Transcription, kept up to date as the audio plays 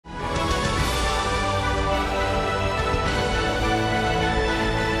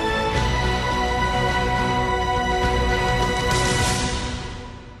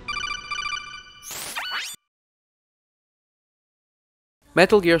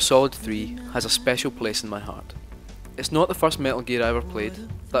Metal Gear Solid 3 has a special place in my heart. It's not the first Metal Gear I ever played,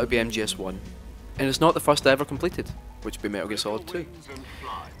 that would be MGS1, and it's not the first I ever completed, which would be Metal Gear Solid 2.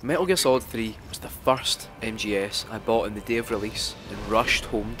 Metal Gear Solid 3 was the first MGS I bought on the day of release and rushed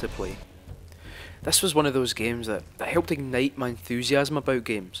home to play. This was one of those games that helped ignite my enthusiasm about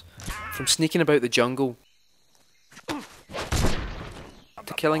games, from sneaking about the jungle to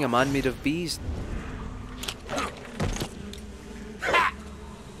killing a man made of bees.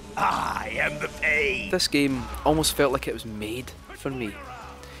 I am the pain. This game almost felt like it was made for me.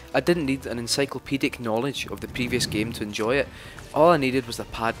 I didn't need an encyclopedic knowledge of the previous game to enjoy it. All I needed was the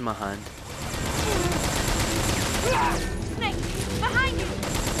pad in my hand. Snake, behind you!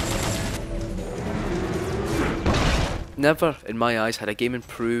 Never, in my eyes, had a game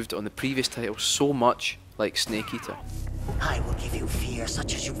improved on the previous title so much like Snake Eater. I will give you fear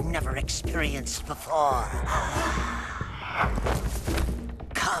such as you've never experienced before.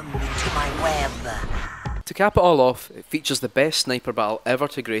 Come into my web. To cap it all off, it features the best sniper battle ever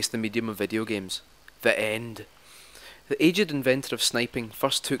to grace the medium of video games. The end. The aged inventor of sniping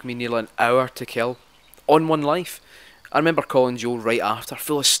first took me nearly an hour to kill. On one life. I remember calling Joe right after,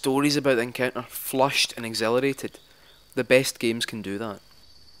 full of stories about the encounter, flushed and exhilarated. The best games can do that.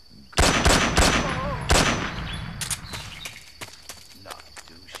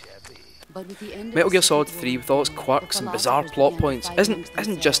 Metal Gear Solid 3, with all its quirks and bizarre plot points,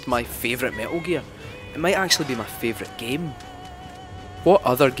 isn't just my favourite Metal Gear. It might actually be my favourite game. What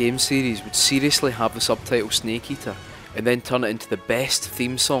other game series would seriously have the subtitle Snake Eater and then turn it into the best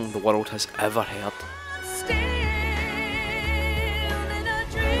theme song the world has ever heard?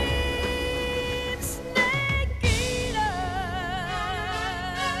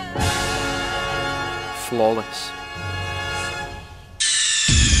 Flawless.